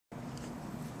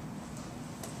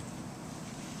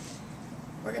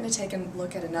We're going to take a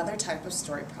look at another type of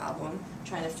story problem,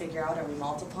 trying to figure out, are we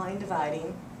multiplying,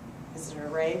 dividing? Is it an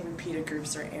array, repeated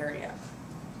groups, or area?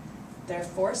 There are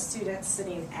 4 students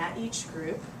sitting at each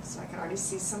group, so I can already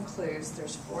see some clues.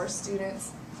 There's 4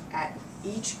 students at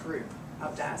each group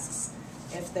of desks.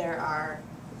 If there are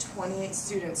 28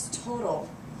 students total,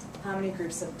 how many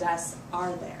groups of desks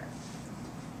are there?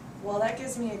 Well, that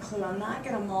gives me a clue. I'm not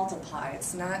going to multiply.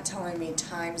 It's not telling me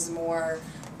times more,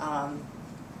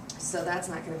 so that's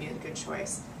not going to be a good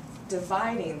choice.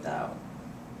 Dividing, though,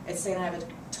 it's saying I have a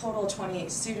total of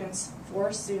 28 students,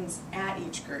 4 students at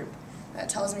each group. That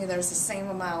tells me there's the same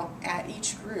amount at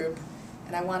each group,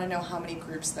 and I want to know how many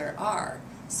groups there are.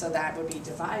 So that would be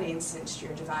dividing, since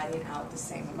you're dividing out the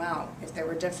same amount. If there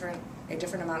were a different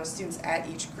amount of students at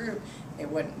each group, it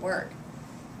wouldn't work.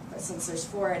 But since there's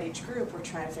 4 at each group, we're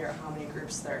trying to figure out how many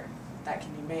groups that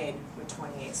can be made with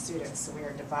 28 students. So we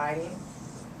are dividing.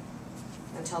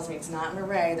 That tells me it's not an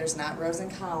array, there's not rows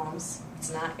and columns,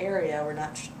 it's not area, we're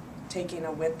not taking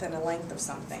a width and a length of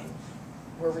something.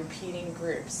 We're repeating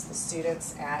groups, the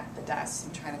students at the desks,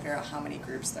 and trying to figure out how many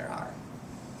groups there are.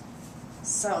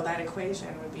 So that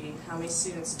equation would be how many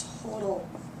students total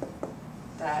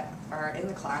that are in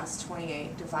the class,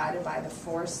 28, divided by the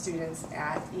 4 students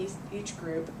at each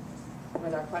group,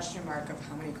 with our question mark of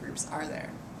how many groups are there.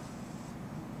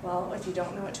 Well, if you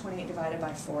don't know what 28 divided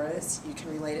by 4 is, you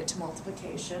can relate it to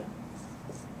multiplication.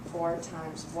 4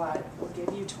 times what will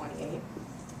give you 28.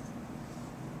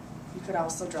 You could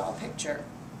also draw a picture.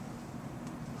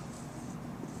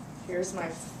 Here's my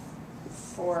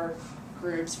 4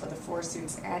 groups for the 4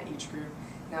 students at each group.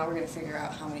 Now we're going to figure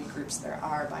out how many groups there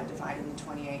are by dividing the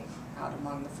 28 out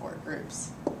among the 4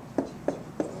 groups.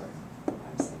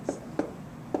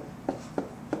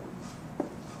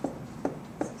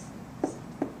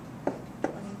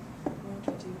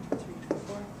 2, 3,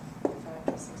 4,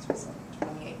 5, 6, 7,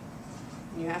 28.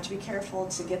 You have to be careful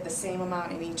to get the same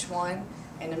amount in each one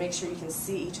and to make sure you can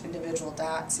see each individual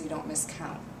dot so you don't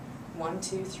miscount. 1,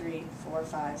 2, 3, 4,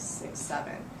 5, 6,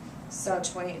 7. So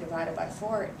 28 divided by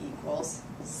 4 equals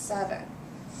 7.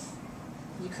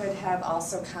 You could have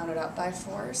also counted up by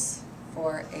 4s,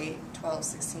 4, 8, 12,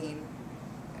 16,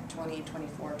 20,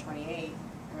 24, 28,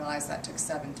 and realize that took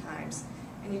 7 times.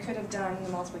 And you could have done the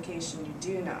multiplication you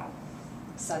do know,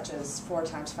 such as 4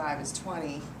 times 5 is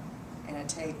 20,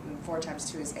 and 4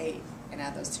 times 2 is 8, and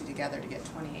add those 2 together to get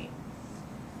 28.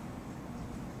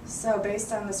 So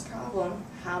based on this problem,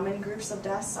 how many groups of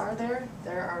desks are there?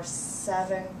 There are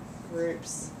 7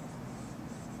 groups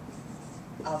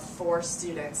of 4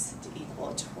 students to equal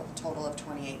a total of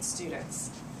 28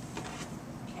 students.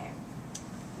 Okay.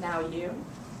 Now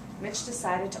Mitch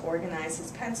decided to organize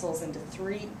his pencils into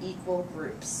 3 equal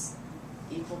groups.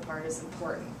 Equal part is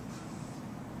important.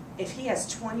 If he has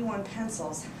 21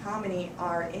 pencils, how many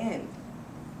are in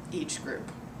each group?